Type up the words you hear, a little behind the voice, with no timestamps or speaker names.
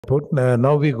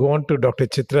Now we go on to Dr.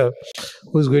 Chitra,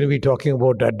 who is going to be talking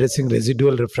about addressing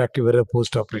residual refractive error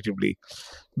postoperatively.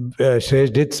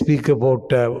 Shreya did speak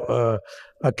about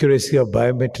accuracy of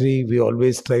biometry. We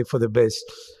always strive for the best.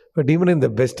 But even in the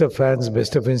best of hands,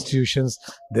 best of institutions,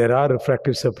 there are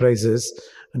refractive surprises.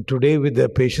 And today, with the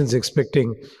patients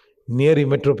expecting near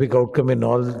emmetropic outcome in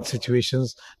all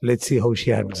situations, let's see how she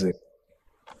handles it.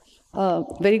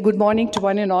 Very good morning to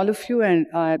one and all of you, and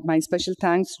my special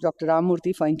thanks to Dr.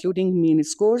 Ramamurthy for including me in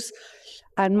his course.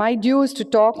 And my due is to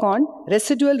talk on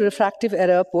residual refractive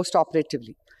error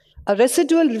postoperatively. A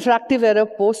residual refractive error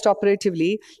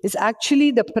postoperatively is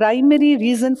actually the primary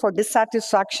reason for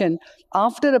dissatisfaction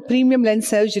after a premium lens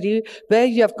surgery where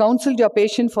you have counseled your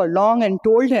patient for long and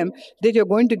told him that you're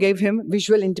going to give him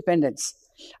visual independence.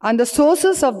 And the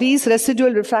sources of these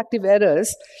residual refractive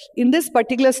errors in this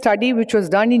particular study, which was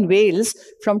done in Wales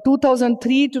from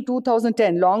 2003 to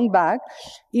 2010, long back,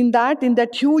 in that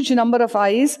huge number of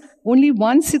eyes, only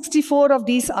 164 of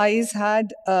these eyes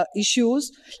had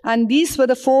issues. And these were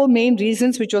the four main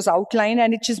reasons which was outlined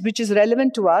and which is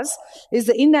relevant to us is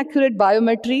the inaccurate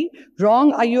biometry,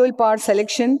 wrong IOL part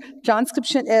selection,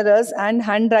 transcription errors, and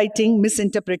handwriting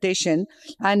misinterpretation.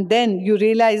 And then you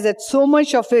realize that so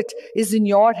much of it is in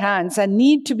your hands and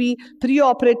need to be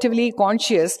preoperatively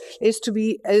conscious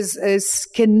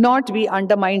cannot be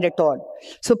undermined at all.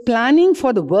 So planning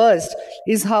for the worst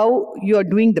is how you are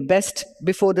doing the best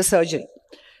before the surgery.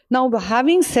 Now,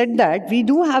 having said that, we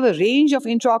do have a range of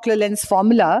intraocular lens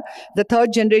formula, the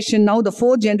third generation, now the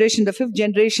fourth generation, the fifth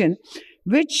generation,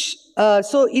 which,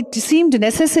 so it seemed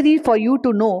necessary for you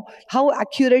to know how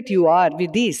accurate you are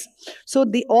with these. So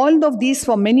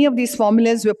many of these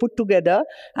formulas were put together,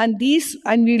 and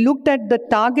we looked at the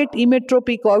target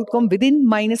emmetropic outcome within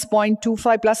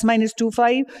 -0.25, plus minus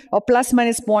 2.5 or plus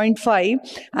minus 0.5,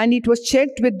 and it was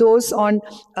checked with those on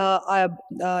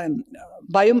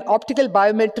optical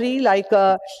biometry, like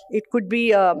it could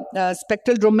be a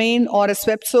spectral domain or a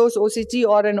swept source OCT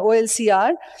or an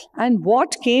OLCR. And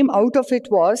what came out of it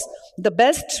was the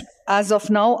best as of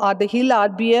now are the Hill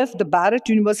RBF, the Barrett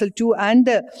Universal 2, and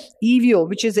the EVO,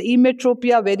 which is the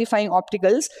emmetropia verifying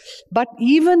opticals. But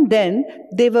even then,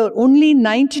 they were only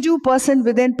 92%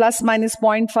 within plus minus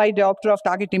 0.5 diopter of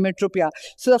target emmetropia.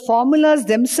 So the formulas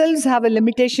themselves have a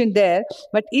limitation there,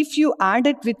 but if you add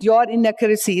it with your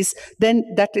inaccuracies, then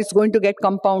that is going to get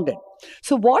compounded.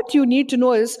 So what you need to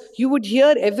know is, you would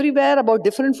hear everywhere about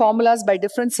different formulas by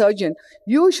different surgeons.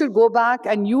 You should go back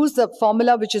and use the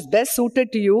formula which is best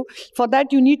suited to you. For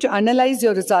that, you need to analyze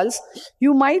your results.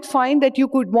 You might find that you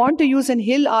could want to use an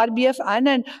Hill RBF and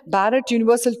an Barrett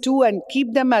Universal 2 and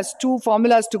keep them as two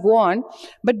formulas to go on.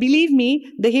 But believe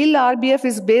me, the Hill RBF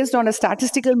is based on a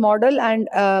statistical model, and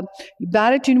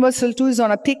Barrett Universal 2 is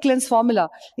on a thick lens formula.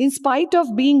 In spite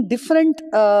of being different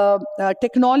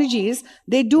technologies,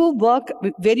 they do work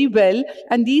very well,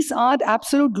 and these are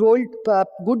absolute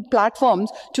good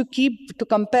platforms to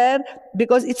compare,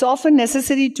 because it's often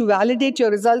necessary to validate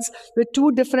your results with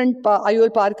two different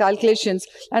IOL power calculations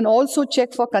and also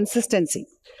check for consistency.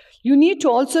 You need to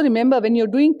also remember, when you're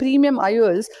doing premium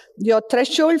IOLs, your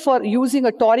threshold for using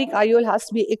a toric IOL has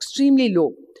to be extremely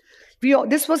low.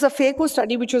 This was a phaco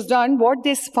study which was done. What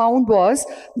they found was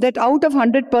that out of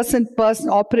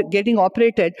 100% getting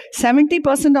operated,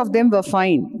 70% of them were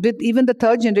fine with even the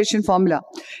third generation formula.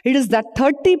 It is that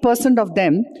 30% of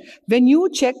them, when you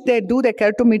do the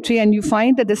keratometry and you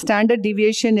find that the standard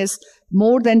deviation is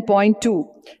more than 0.2,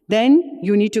 then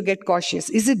you need to get cautious.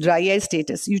 Is it dry eye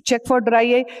status? You check for dry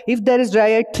eye. If there is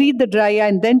dry eye, treat the dry eye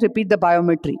and then repeat the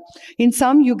biometry. In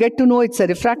some, you get to know it's a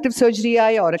refractive surgery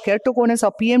eye or a keratoconus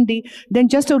or PMD. Then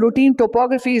just a routine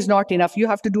topography is not enough. You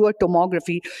have to do a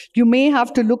tomography. You may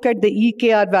have to look at the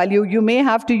EKR value. You may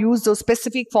have to use those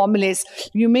specific formulas.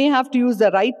 You may have to use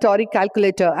the right toric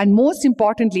calculator. And most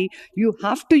importantly, you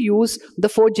have to use the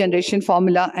fourth generation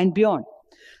formula and beyond.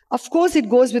 Of course, it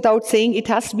goes without saying, it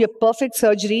has to be a perfect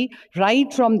surgery,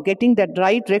 right from getting that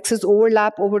right rexus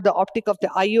overlap over the optic of the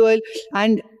IOL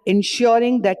and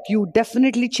ensuring that you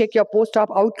definitely check your post-op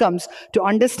outcomes to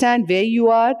understand where you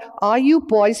are. Are you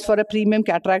poised for a premium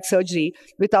cataract surgery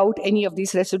without any of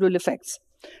these residual effects?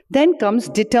 Then comes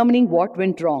determining what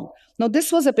went wrong. Now,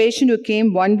 this was a patient who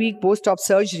came 1 week post-op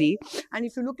surgery, and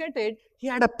if you look at it, he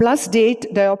had a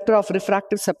 +8 diopter of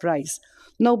refractive surprise.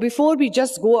 Now, before we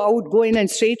just go in and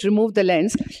straight remove the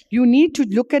lens, you need to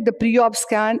look at the pre-op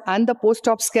scan and the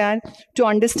post-op scan to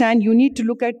understand. You need to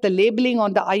look at the labeling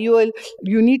on the IOL.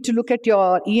 You need to look at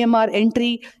your EMR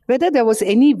entry, whether there was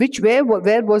any, where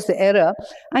was the error.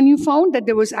 And you found that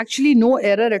there was actually no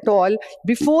error at all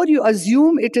before you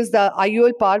assume it is the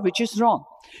IOL part which is wrong.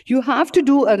 You have to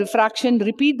do a refraction,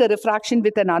 repeat the refraction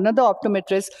with another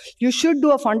optometrist. You should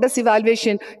do a fundus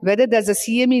evaluation, whether there's a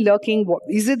CME lurking,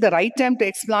 is it the right time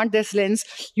to explant this lens?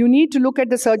 You need to look at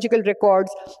the surgical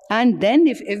records, and then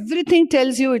if everything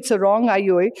tells you it's a wrong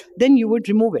IOL, then you would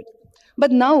remove it.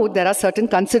 But now there are certain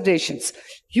considerations.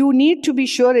 You need to be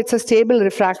sure it's a stable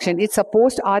refraction. It's a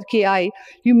post-RKI.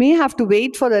 You may have to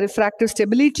wait for the refractive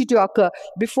stability to occur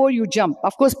before you jump.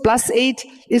 Of course, +8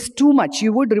 is too much.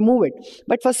 You would remove it.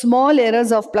 But for small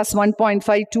errors of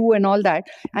 +1.5, 2 and all that,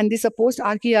 and this is a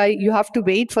post-RKI, you have to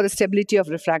wait for the stability of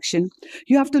refraction.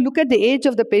 You have to look at the age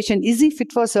of the patient. Is he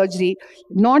fit for surgery?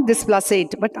 Not this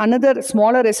 +8, but another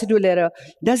smaller residual error.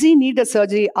 Does he need a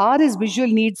surgery? Are his visual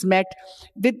needs met?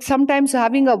 With sometimes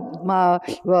having a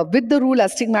with the rule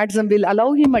astigmatism will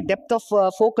allow him a depth of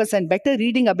focus and better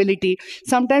reading ability.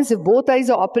 Sometimes if both eyes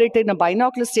are operated in a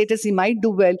binocular status, he might do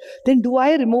well. Then do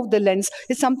I remove the lens?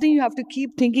 It's something you have to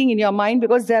keep thinking in your mind,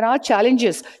 because there are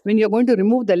challenges when you're going to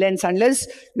remove the lens unless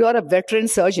you are a veteran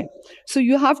surgeon. So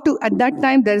you have to, at that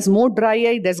time, there is more dry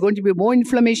eye, there's going to be more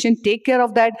inflammation. Take care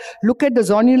of that. Look at the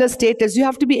zonular status. You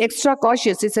have to be extra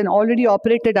cautious. It's an already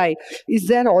operated eye. Is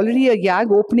there already a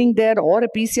YAG opening there, or a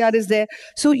PCR is there?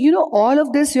 So, all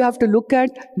of this you have to look at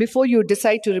before you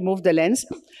decide to remove the lens.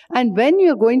 And when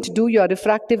you're going to do your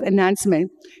refractive enhancement,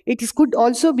 could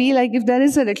also be like if there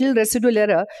is a little residual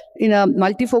error in a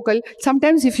multifocal,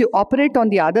 sometimes if you operate on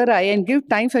the other eye and give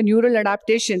time for neural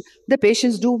adaptation, the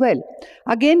patients do well.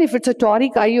 Again, if it's a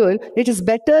toric IOL, it is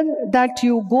better that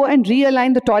you go and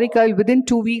realign the toric IOL within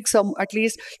 2 weeks or at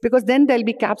least, because then there'll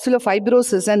be capsular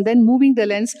fibrosis, and then moving the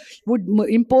lens would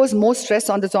impose more stress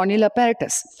on the zonular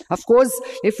apparatus. Of course,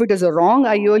 if it is a wrong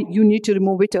IOL, you need to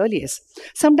remove it earliest.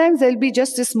 Sometimes there'll be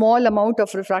just a small amount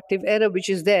of refractive error which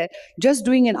is there. Just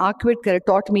doing an arcuate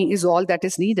keratotomy is all that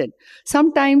is needed.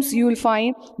 Sometimes you will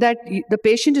find that the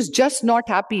patient is just not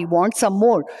happy, wants some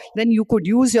more. Then you could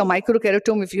use your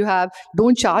microkeratome if you have.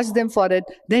 Don't charge them for it.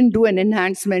 Then do an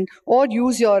enhancement, or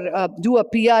use your do a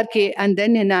PRK and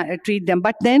then treat them.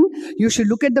 But then you should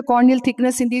look at the corneal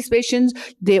thickness in these patients.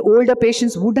 The older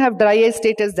patients would have dry eye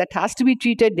status that has to be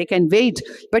treated. They can wait,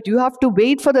 but you have to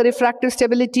wait for the refractive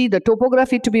stability, the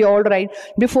topography to be all right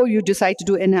before you decide to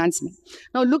do enhancement.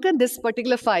 Now look at this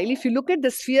particular file. If you look at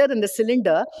the sphere and the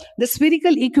cylinder, the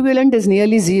spherical equivalent is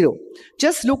nearly 0.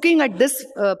 Just looking at this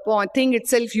thing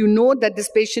itself, you know that this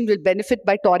patient will benefit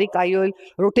by toric IOL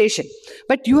rotation.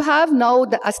 But you have now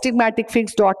the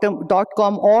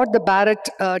astigmaticfix.com or the Barrett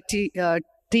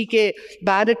TK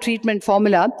Barrett treatment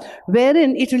formula,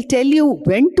 wherein it will tell you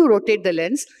when to rotate the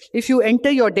lens. If you enter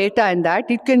your data in that,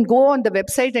 you can go on the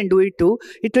website and do it too.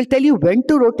 It will tell you when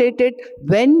to rotate it,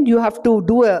 when you have to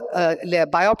do a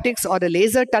bioptics or a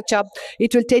laser touch-up.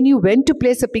 It will tell you when to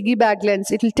place a piggyback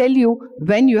lens. It will tell you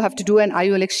when you have to do an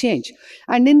IOL exchange.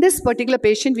 And in this particular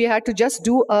patient, we had to just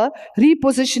do a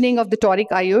repositioning of the toric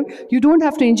IOL. You don't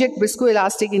have to inject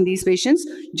viscoelastic in these patients.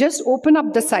 Just open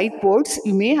up the side ports.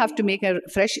 You may have to make a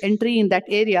fresh entry in that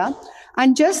area,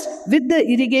 and just with the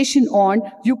irrigation on,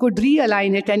 you could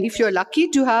realign it. And if you're lucky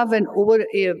to have an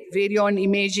varion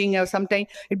imaging or something,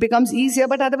 it becomes easier.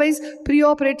 But otherwise,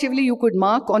 preoperatively, you could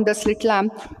mark on the slit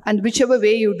lamp, and whichever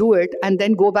way you do it, and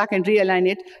then go back and realign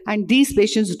it. And these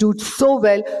patients do so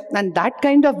well. And that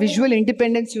kind of visual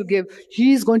independence you give,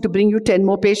 he is going to bring you 10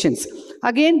 more patients.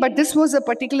 Again, but this was a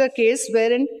particular case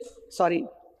wherein,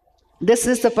 this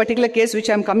is the particular case which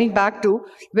I'm coming back to,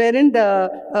 wherein the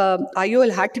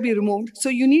IOL had to be removed. So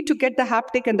you need to get the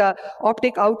haptic and the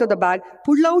optic out of the bag,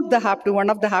 pull out the haptic, one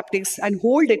of the haptics, and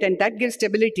hold it, and that gives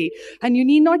stability. And you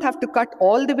need not have to cut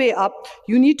all the way up.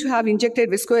 You need to have injected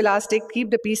viscoelastic,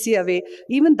 keep the PC away.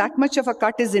 Even that much of a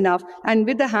cut is enough. And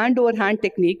with the hand-over-hand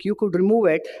technique, you could remove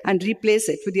it and replace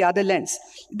it with the other lens.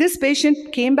 This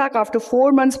patient came back after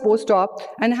 4 months post-op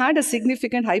and had a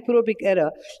significant hyperopic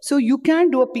error. So you can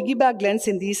do a piggyback lens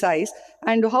in these eyes,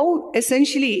 and how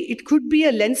essentially it could be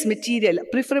a lens material,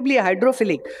 preferably a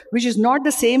hydrophilic, which is not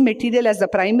the same material as the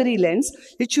primary lens.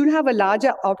 It should have a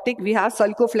larger optic. We have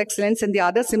Sulcoflex lens and the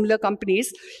other similar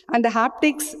companies, and the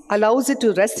haptics allows it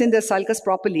to rest in the sulcus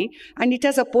properly, and it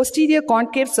has a posterior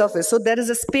concave surface. So there is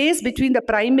a space between the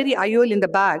primary IOL in the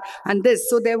bag and this,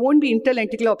 so there won't be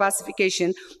interlenticular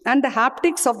opacification, and the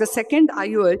haptics of the second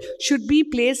IOL should be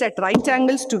placed at right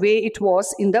angles to where it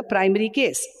was in the primary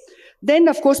case. Then,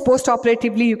 of course,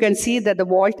 post-operatively, you can see that the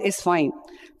vault is fine.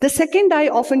 The second eye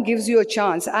often gives you a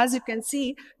chance. As you can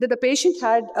see, that the patient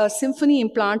had a symphony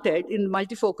implanted in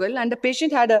multifocal, and the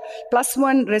patient had a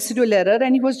 +1 residual error,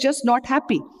 and he was just not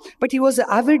happy. But he was an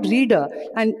avid reader,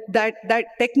 and that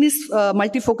Technis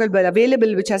multifocal were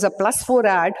available, which has a +4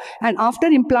 add, and after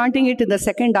implanting it in the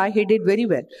second eye, he did very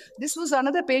well. This was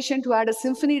another patient who had a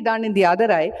symphony done in the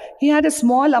other eye. He had a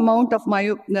small amount of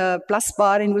plus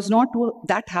bar and was not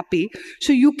that happy.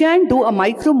 So you can do a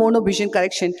micro monovision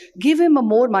correction, give him a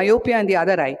more myopia in the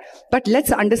other eye. But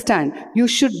let's understand,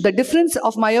 the difference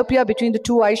of myopia between the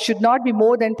two eyes should not be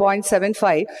more than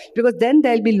 0.75, because then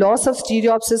there'll be loss of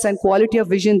stereopsis and quality of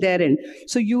vision therein.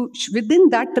 So within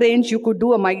that range, you could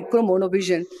do a micro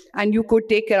monovision and you could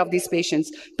take care of these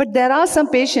patients. But there are some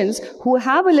patients who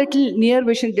have a little near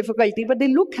vision difficulty, but they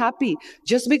look happy.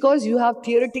 Just because you have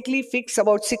theoretically fixed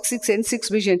about 6/6 N6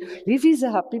 vision, if he's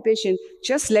a happy patient,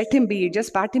 just let him be,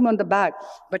 just pat him on the back.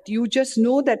 But you just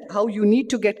know that how you need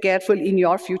to get careful in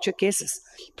your future cases.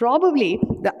 Probably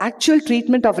the actual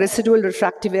treatment of residual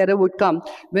refractive error would come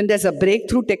when there's a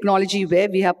breakthrough technology where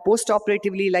we have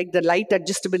postoperatively, like the light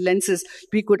adjustable lenses,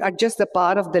 we could adjust the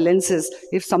power of the lenses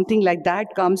if something like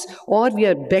that comes, or we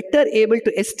are better able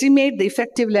to estimate the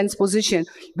effective lens position,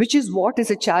 which is what is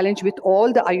a challenge with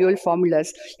all the IOL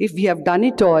formulas. If we have done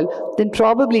it all, then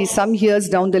probably some years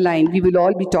down the line, we will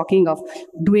all be talking of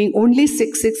doing only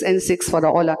 6/6 and 6 for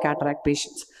all our cataract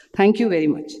patients. Thank you very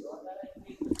much.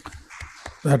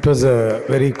 That was a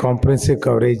very comprehensive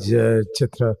coverage,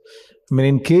 Chitra. I mean,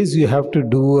 in case you have to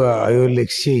do IOL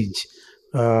exchange,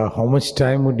 how much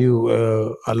time would you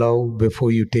allow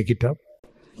before you take it up?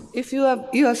 If you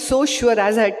are so sure,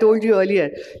 as I told you earlier,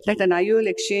 that an IOL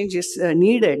exchange is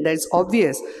needed, that's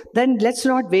obvious, then let's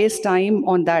not waste time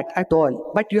on that at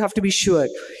all. But you have to be sure.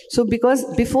 So because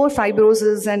before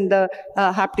fibrosis and the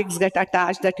haptics get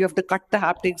attached, that you have to cut the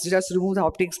haptics, just remove the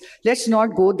haptics, let's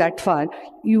not go that far.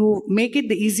 You make it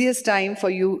the easiest time for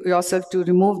yourself to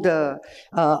remove the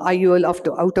IOL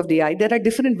out of the eye. There are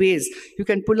different ways. You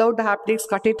can pull out the haptics,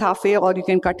 cut it halfway, or you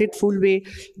can cut it full way.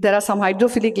 There are some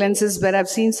hydrophilic lenses where I've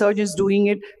seen surgeons doing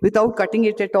it without cutting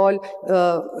it at all,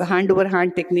 hand over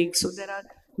hand technique. So there are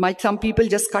some people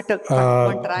just cut one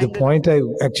triangle. The point I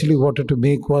actually wanted to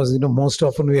make was, most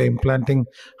often we are implanting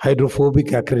hydrophobic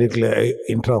acrylic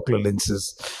intraocular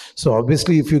lenses. So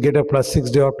obviously, if you get a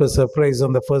 +6 diopter surprise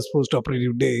on the first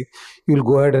postoperative day, you'll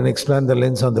go ahead and explant the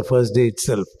lens on the first day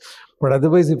itself. But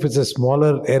otherwise, if it's a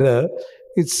smaller error,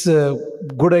 it's a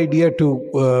good idea to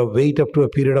wait up to a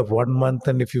period of 1 month.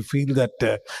 And if you feel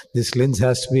that this lens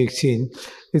has to be exchanged,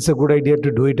 it's a good idea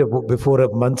to do it before a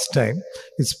month's time.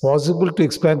 It's possible to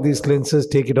explant these lenses,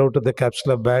 take it out of the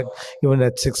capsular bag, even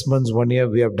at 6 months, 1 year,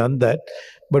 we have done that.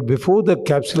 But before the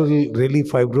capsule really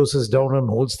fibroses down and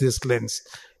holds this lens,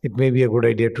 it may be a good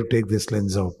idea to take this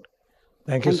lens out.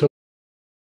 Thank you so much.